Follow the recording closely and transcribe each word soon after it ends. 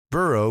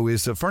Burrow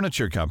is a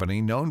furniture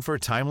company known for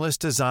timeless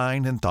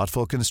design and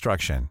thoughtful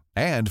construction,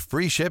 and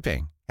free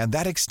shipping, and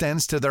that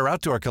extends to their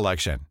outdoor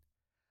collection.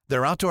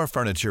 Their outdoor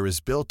furniture is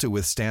built to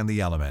withstand the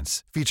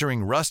elements,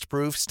 featuring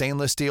rust-proof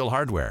stainless steel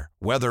hardware,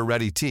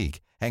 weather-ready teak,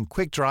 and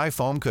quick-dry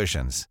foam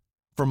cushions.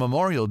 For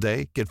Memorial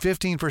Day, get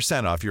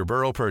 15% off your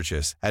Burrow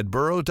purchase at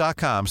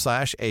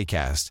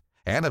burrow.com/ACAST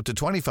and up to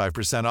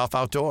 25% off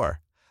outdoor.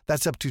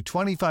 That's up to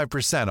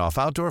 25% off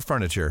outdoor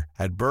furniture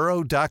at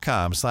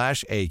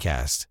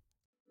burrow.com/ACAST.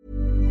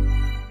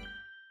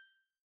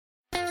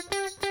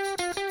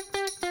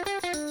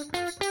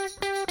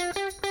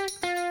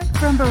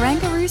 From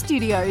Barangaroo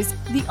Studios,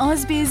 the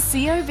AusBiz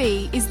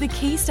COB is the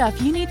key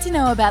stuff you need to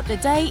know about the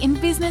day in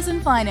business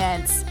and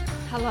finance.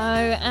 Hello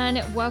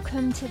and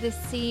welcome to the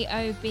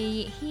COB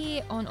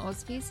here on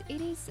AusBiz.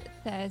 It is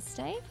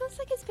Thursday. Feels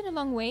like it's been a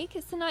long week.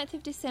 It's the 9th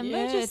of December.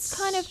 Yeah, just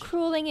kind of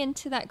crawling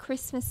into that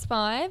Christmas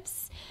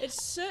vibes. It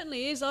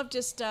certainly is. I've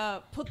just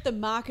put the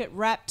market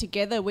wrap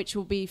together, which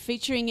will be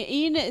featuring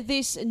in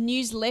this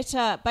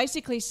newsletter,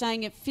 basically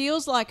saying it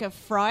feels like a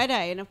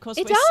Friday. And of course,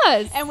 it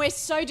does. And we're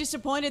so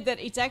disappointed that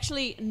it's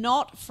actually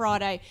not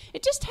Friday.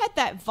 It just had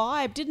that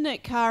vibe, didn't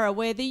it, Cara,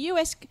 where the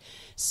US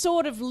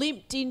sort of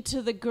limped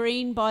into the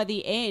green by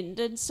the end.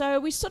 And so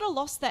we sort of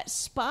lost that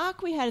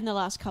spark we had in the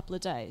last couple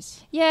of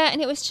days. Yeah,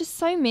 and it was just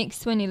so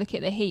mixed when you look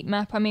at the heat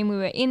map. I mean, we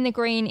were in the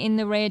green, in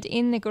the red,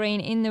 in the green,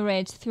 in the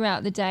red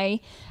throughout the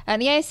day.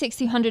 The ASX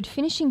 200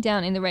 finishing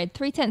down in the red,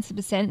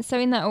 0.3%. So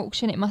in that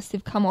auction, it must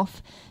have come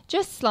off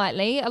just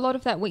slightly. A lot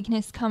of that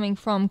weakness coming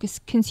from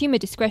consumer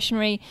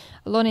discretionary,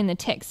 a lot in the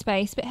tech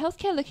space, but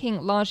healthcare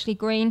looking largely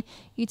green,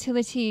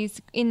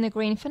 utilities in the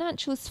green,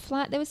 financials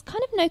flat. There was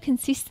kind of no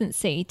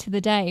consistency to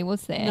the day,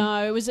 was there?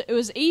 No, it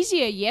was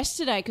easier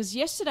yesterday because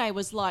yesterday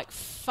was like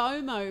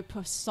FOMO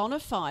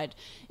personified.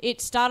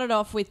 It started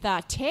off with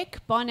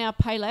tech, buy now,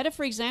 pay later,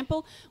 for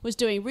example, was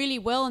doing really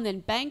well, and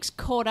then banks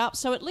caught up.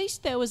 So at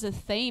least there was a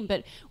theme,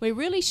 but we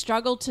really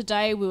struggled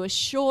today. We were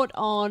short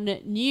on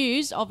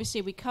news.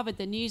 Obviously, we covered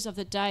the news of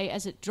the day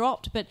as it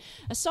dropped, but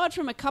aside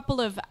from a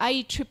couple of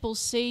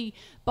ACCC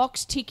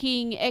box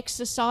ticking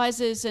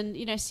exercises and,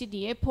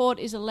 Sydney Airport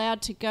is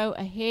allowed to go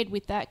ahead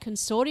with that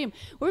consortium,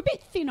 we're a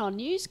bit thin on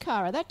news,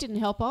 Cara. That didn't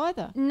help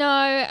either. No,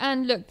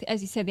 and look,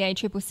 as you said, the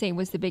ACCC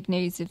was the big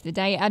news of the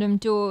day. Adam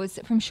Dawes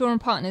from Shaw &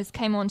 Partners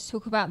came on to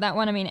talk about that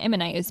one. I mean,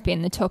 M&A has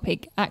been the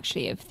topic,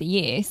 actually, of the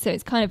year, so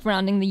it's kind of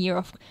rounding the year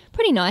off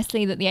pretty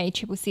nicely that the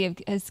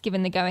ACCC has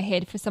given the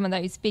go-ahead for some of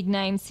those big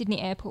names. Sydney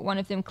Airport, one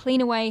of them,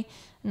 Cleanaway,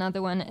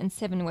 another one, and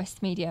Seven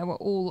West Media were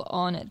all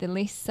on the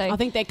list. So I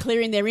think they're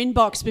clearing their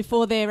inbox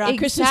before their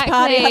Christmas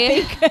party,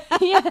 I think.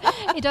 Yeah,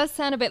 it does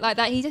sound a bit like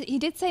that. He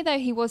did say, though,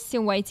 he was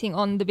still waiting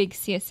on the big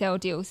CSL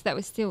deal, so that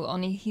was still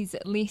on his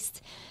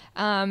list.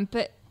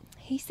 But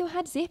he still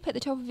had Zip at the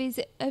top of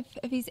his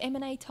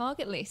M&A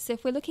target list. So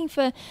if we're looking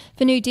for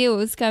new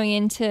deals going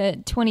into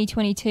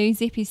 2022,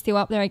 Zip is still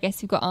up there. I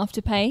guess we've got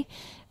Afterpay.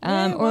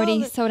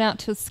 Already sold out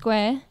to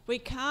Square. We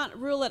can't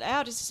rule it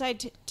out. As you say,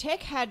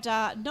 tech had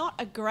not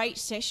a great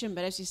session,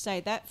 but as you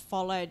say, that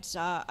followed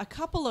a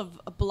couple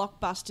of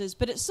blockbusters.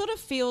 But it sort of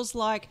feels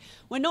like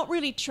we're not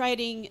really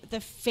trading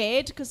the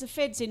Fed because the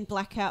Fed's in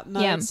blackout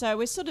mode. Yeah. So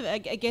we're sort of,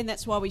 again,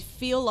 that's why we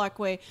feel like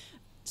we're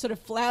sort of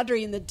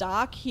floundering in the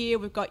dark here.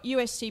 We've got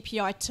US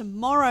CPI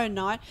tomorrow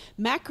night.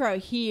 Macro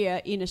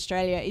here in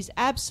Australia is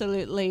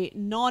absolutely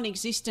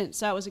non-existent.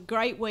 So it was a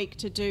great week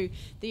to do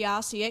the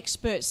RC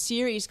Expert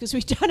series because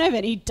we don't have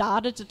any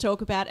data to talk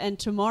about, and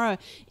tomorrow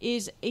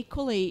is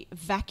equally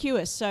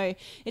vacuous. So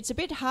it's a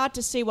bit hard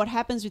to see what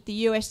happens with the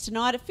US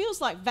tonight. It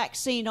feels like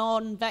vaccine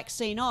on,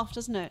 vaccine off,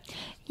 doesn't it?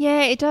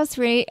 Yeah, it does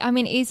really. I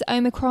mean, is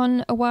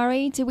Omicron a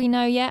worry? Do we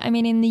know yet? I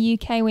mean, in the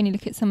UK, when you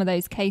look at some of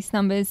those case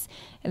numbers,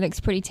 it looks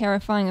pretty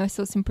terrifying. I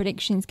saw some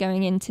predictions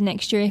going into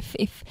next year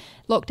if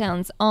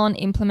lockdowns aren't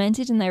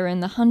implemented, and they were in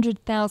the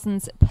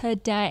 100,000s per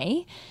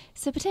day.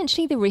 So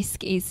potentially the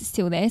risk is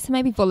still there. So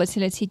maybe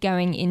volatility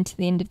going into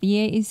the end of the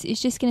year is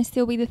just going to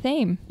still be the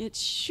theme. It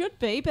should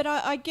be, but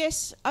I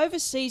guess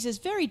overseas is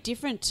very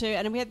different to,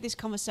 and we had this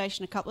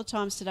conversation a couple of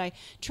times today,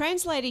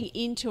 translating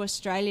into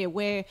Australia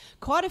where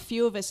quite a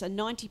few of us are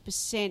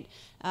 90%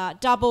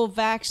 double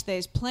vaxxed.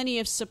 There's plenty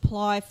of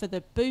supply for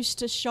the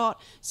booster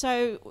shot.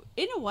 So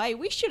in a way,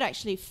 we should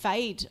actually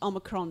fade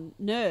Omicron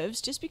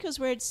nerves just because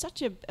we're in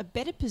such a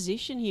better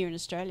position here in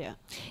Australia.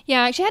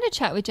 Yeah, I actually had a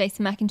chat with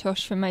Jason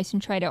McIntosh from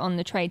Motion Trader on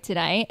the trade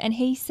today, and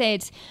he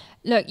said,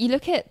 look, you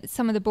look at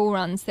some of the bull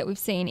runs that we've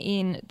seen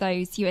in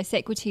those US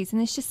equities, and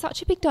there's just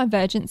such a big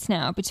divergence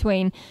now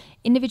between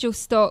individual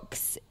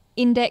stocks,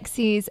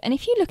 indexes, and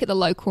if you look at the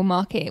local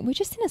market, we're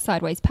just in a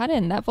sideways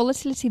pattern. That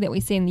volatility that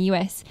we see in the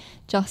US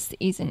just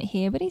isn't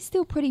here, but he's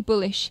still pretty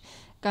bullish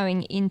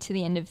going into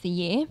the end of the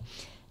year.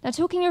 Now,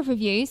 talking of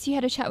reviews, you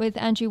had a chat with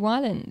Andrew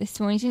Weiland this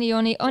morning, didn't you,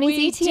 on his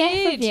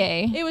ETF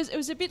review? It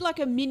was a bit like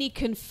a mini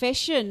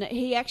confession.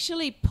 He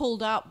actually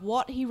pulled up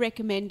what he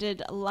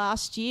recommended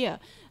last year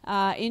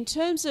in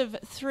terms of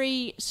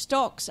 3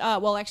 stocks,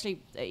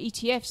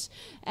 ETFs,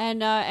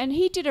 and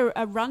he did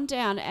a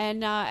rundown,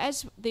 and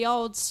as the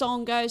old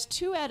song goes,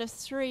 2 out of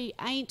 3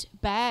 ain't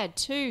bad.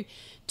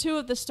 Two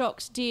of the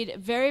stocks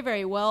did very,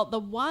 very well. The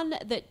one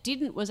that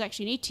didn't was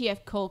actually an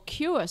ETF called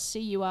Cure,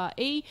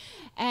 C-U-R-E,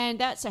 and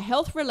that's a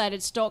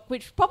health-related stock,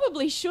 which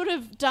probably should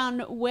have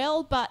done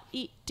well, but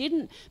it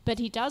didn't. But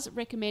he does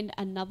recommend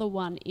another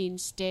one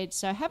instead.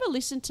 So have a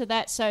listen to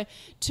that. So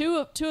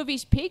two of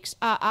his picks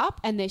are up,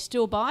 and they're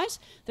still buys.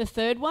 The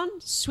third one,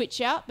 switch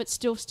out, but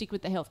still stick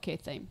with the healthcare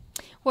theme.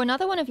 Well,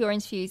 another one of your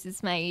interviews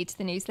has made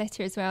the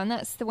newsletter as well, and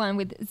that's the one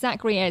with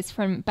Zach Reyes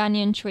from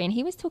Banyan Tree, and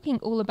he was talking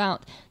all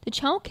about the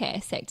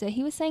childcare sector.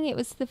 He was saying it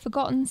was the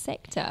forgotten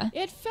sector.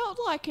 It felt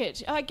like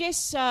it. I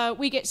guess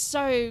we get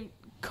so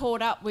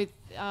caught up with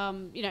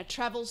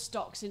travel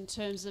stocks in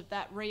terms of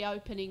that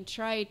reopening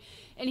trade,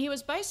 and he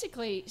was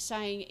basically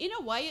saying, in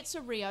a way, it's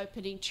a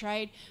reopening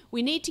trade.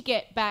 We need to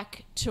get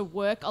back to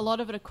work. A lot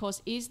of it, of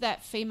course, is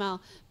that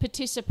female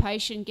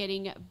participation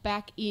getting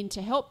back in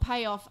to help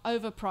pay off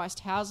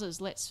overpriced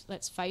houses.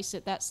 Let's face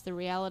it, that's the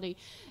reality.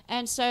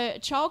 And so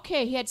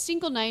childcare, he had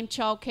single name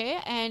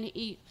childcare, and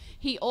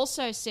he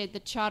also said the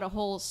Charter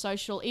Hall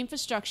Social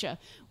Infrastructure,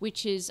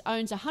 which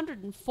owns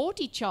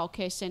 140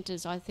 childcare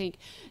centres, I think.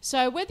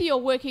 So whether you're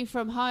working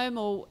from home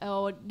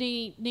or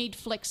need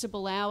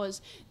flexible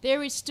hours,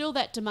 there is still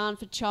that demand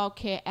for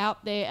childcare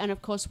out there. And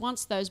of course,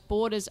 once those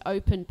borders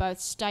open,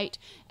 both state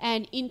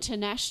and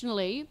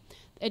internationally,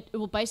 it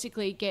will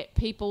basically get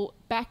people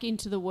back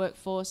into the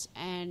workforce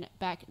and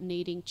back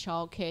needing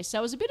childcare. So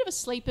it was a bit of a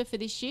sleeper for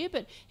this year,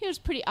 but he was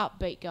pretty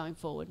upbeat going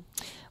forward.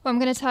 Well, I'm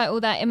going to tie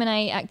all that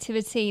M&A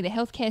activity, the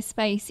healthcare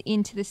space,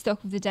 into the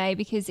stock of the day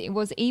because it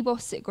was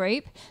EBOS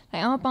Group.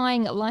 They are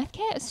buying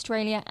Lifecare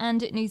Australia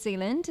and New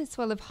Zealand, as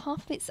well as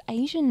half of its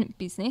Asian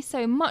business.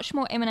 So much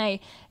more M&A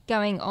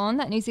going on.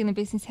 That New Zealand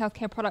business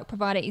healthcare product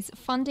provider is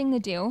funding the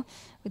deal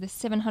with a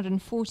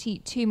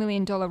 $742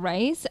 million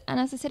raise. And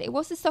as I said, it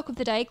was the stock of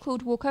the day.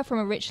 Claude Walker from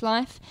A Rich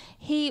Life.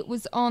 He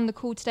was on the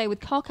call today with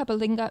Carl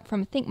Capalinga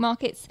from Think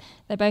Markets.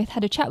 They both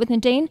had a chat with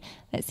Nadine.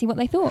 Let's see what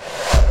they thought.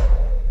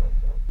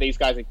 These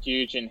guys are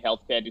huge in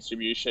healthcare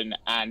distribution,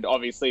 and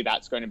obviously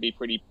that's going to be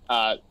pretty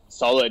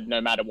solid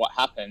no matter what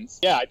happens.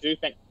 Yeah, I do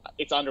think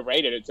it's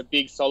underrated. It's a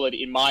big, solid,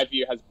 in my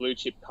view, has blue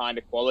chip kind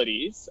of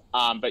qualities,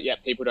 but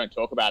yet people don't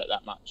talk about it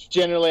that much.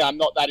 Generally, I'm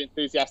not that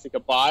enthusiastic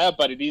a buyer,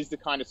 but it is the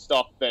kind of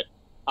stock that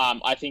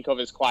I think of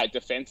as quite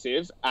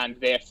defensive, and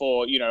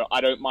therefore, I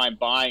don't mind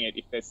buying it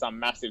if there's some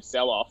massive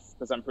sell-off,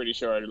 because I'm pretty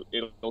sure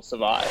it'll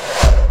survive.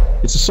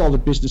 It's a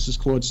solid business, as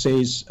Claude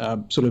says,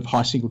 sort of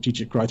high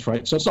single-digit growth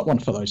rate. So it's not one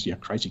for those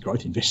crazy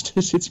growth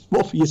investors. It's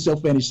more for your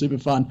self-managed super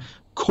fund,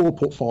 core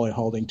portfolio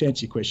holding. To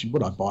answer your question,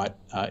 would I buy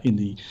it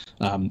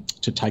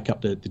to take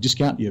up the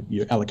discount,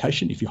 your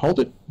allocation? If you hold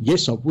it,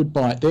 yes, I would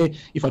buy it there.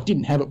 If I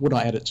didn't have it, would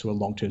I add it to a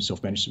long-term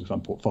self-managed super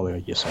fund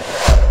portfolio? Yes, I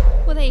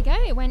would. Well, there you go.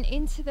 It went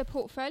into the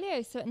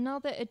portfolio. So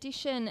another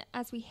addition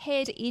as we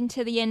head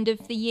into the end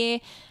of the year.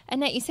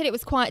 Annette, you said it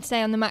was quiet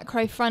today on the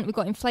macro front. We've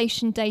got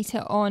inflation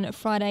data on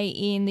Friday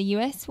in the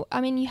US.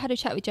 I mean, you had a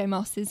chat with Jo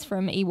Masters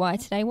from EY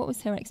today. What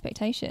was her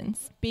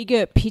expectations?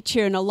 Bigger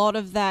picture, and a lot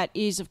of that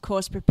is, of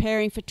course,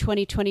 preparing for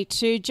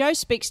 2022. Jo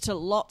speaks to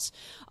lots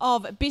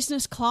of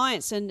business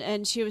clients,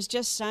 and she was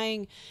just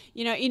saying,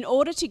 in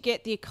order to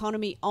get the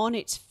economy on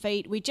its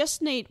feet, we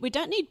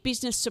don't need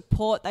business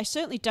support. They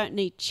certainly don't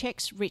need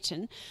checks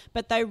written,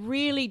 but they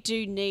really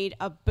do need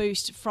a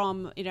boost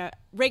from,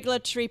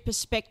 regulatory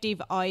perspective,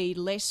 i.e.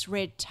 less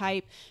red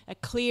tape, a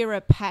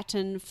clearer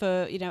pattern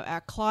for,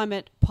 our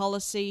climate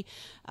policy,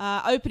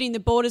 opening the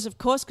borders, of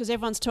course, because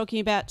everyone's talking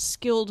about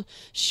skilled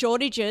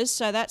shortages.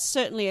 So that's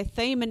certainly a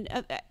theme. And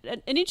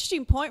an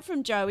interesting point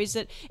from Jo is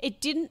that it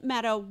didn't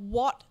matter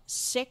what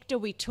sector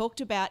we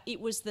talked about,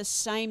 it was the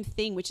same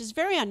thing, which is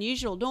very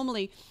unusual.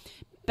 Normally,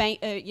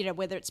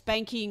 whether it's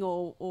banking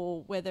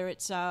or whether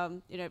it's,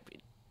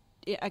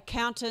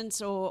 accountants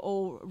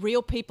or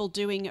real people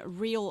doing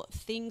real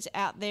things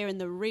out there in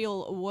the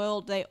real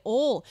world, they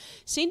all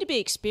seem to be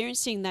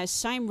experiencing those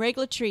same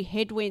regulatory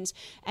headwinds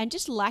and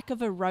just lack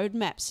of a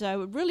roadmap.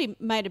 So it really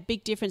made a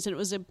big difference, and it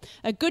was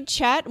a good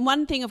chat.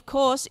 One thing, of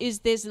course, is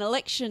there's an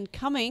election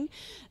coming.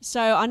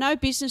 So I know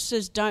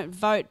businesses don't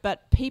vote,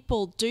 but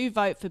people do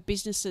vote for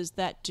businesses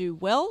that do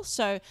well.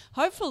 So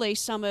hopefully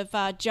some of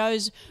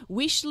Jo's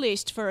wish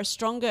list for a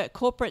stronger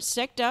corporate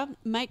sector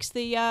makes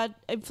the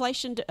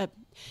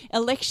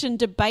election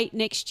debate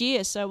next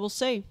year, so we'll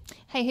see.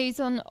 Hey, who's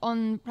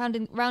on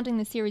rounding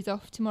the series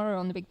off tomorrow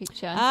on the big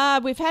picture?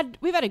 We've had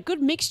a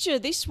good mixture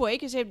this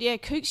week. As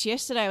Kooks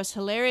yesterday was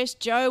hilarious.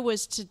 Jo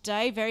was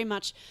today very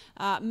much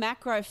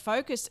macro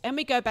focused, and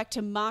we go back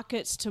to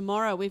markets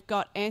tomorrow. We've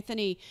got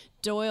Anthony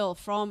Doyle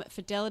from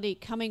Fidelity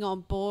coming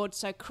on board.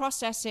 So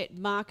cross-asset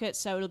market.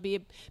 So it'll be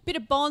a bit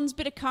of bonds,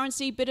 bit of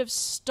currency, bit of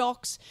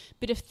stocks,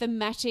 bit of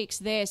thematics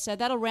there. So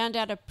that'll round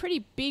out a pretty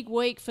big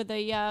week for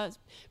the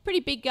pretty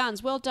big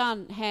guns. Well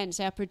done, Hans,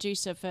 our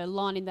producer, for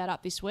lining that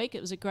up this week.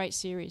 It was a great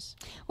series.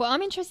 Well,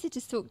 I'm interested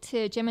to talk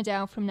to Gemma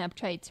Dale from NAB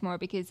Trade tomorrow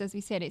because, as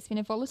we said, it's been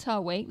a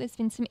volatile week. There's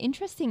been some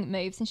interesting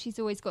moves and she's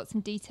always got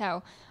some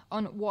detail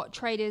on what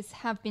traders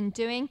have been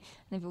doing. And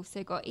they've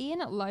also got Ian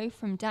Lowe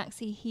from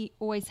Daxi. He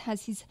always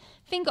has his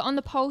finger on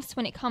the pulse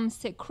when it comes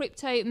to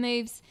crypto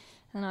moves.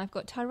 And I've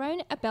got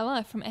Tyrone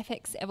Abella from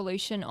FX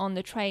Evolution on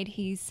the trade.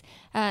 He's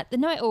the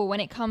know-it-all when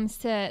it comes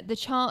to the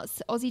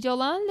charts. Aussie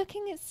dollar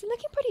it's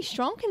looking pretty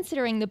strong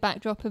considering the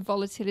backdrop of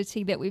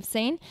volatility that we've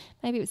seen.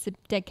 Maybe it's a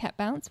dead cat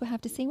bounce. We'll have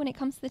to see when it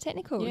comes to the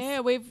technicals. Yeah,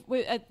 we've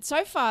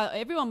so far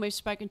everyone we've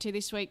spoken to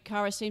this week,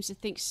 Cara, seems to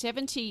think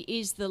 70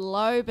 is the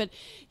low. But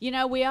you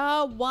know, we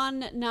are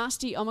one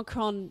nasty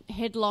Omicron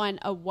headline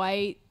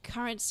away.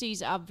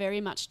 Currencies are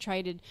very much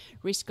traded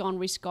risk on,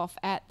 risk off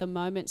at the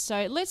moment.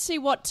 So let's see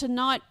what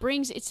tonight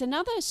brings. It's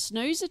another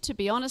snoozer, to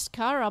be honest,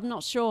 Cara. I'm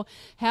not sure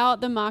how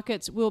the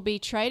markets will be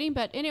trading.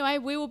 But anyway,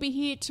 we will be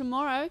here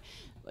tomorrow.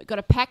 We've got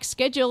a packed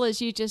schedule,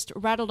 as you just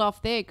rattled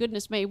off there.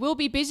 Goodness me. We'll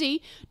be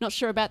busy. Not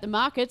sure about the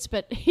markets,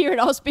 but here at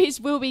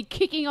AusBiz, we'll be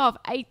kicking off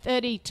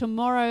 8:30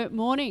 tomorrow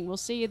morning. We'll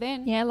see you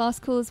then. Yeah,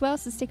 last call as well,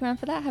 so stick around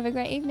for that. Have a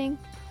great evening.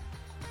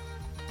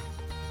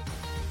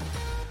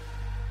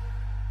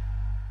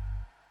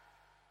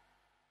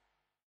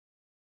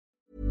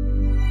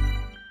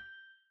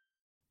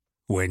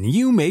 When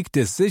you make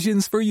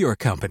decisions for your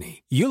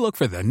company, you look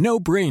for the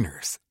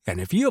no-brainers. And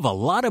if you have a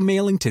lot of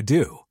mailing to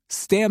do,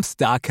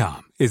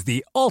 Stamps.com is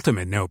the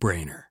ultimate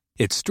no-brainer.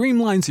 It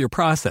streamlines your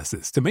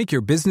processes to make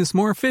your business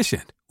more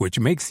efficient, which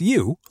makes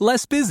you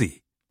less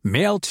busy.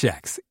 Mail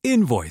checks,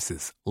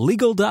 invoices,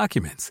 legal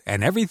documents,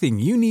 and everything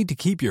you need to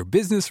keep your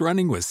business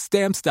running with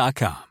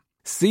Stamps.com.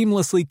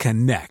 Seamlessly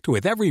connect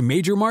with every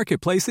major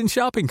marketplace and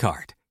shopping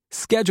cart.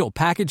 Schedule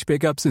package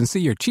pickups and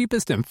see your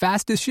cheapest and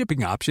fastest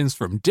shipping options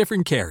from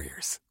different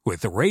carriers.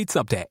 With rates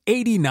up to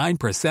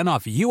 89%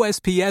 off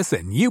USPS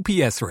and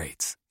UPS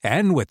rates.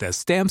 And with the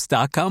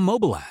Stamps.com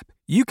mobile app,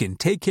 you can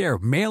take care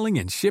of mailing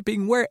and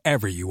shipping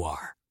wherever you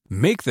are.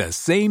 Make the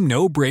same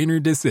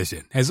no-brainer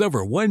decision as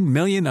over 1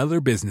 million other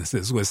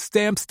businesses with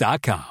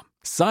Stamps.com.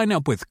 Sign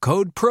up with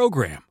code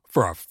PROGRAM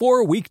for a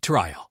 4-week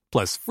trial,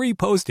 plus free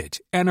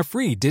postage and a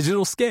free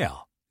digital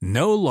scale.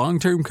 No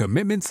long-term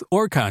commitments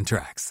or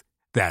contracts.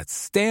 That's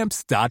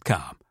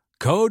Stamps.com.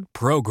 Code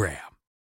PROGRAM.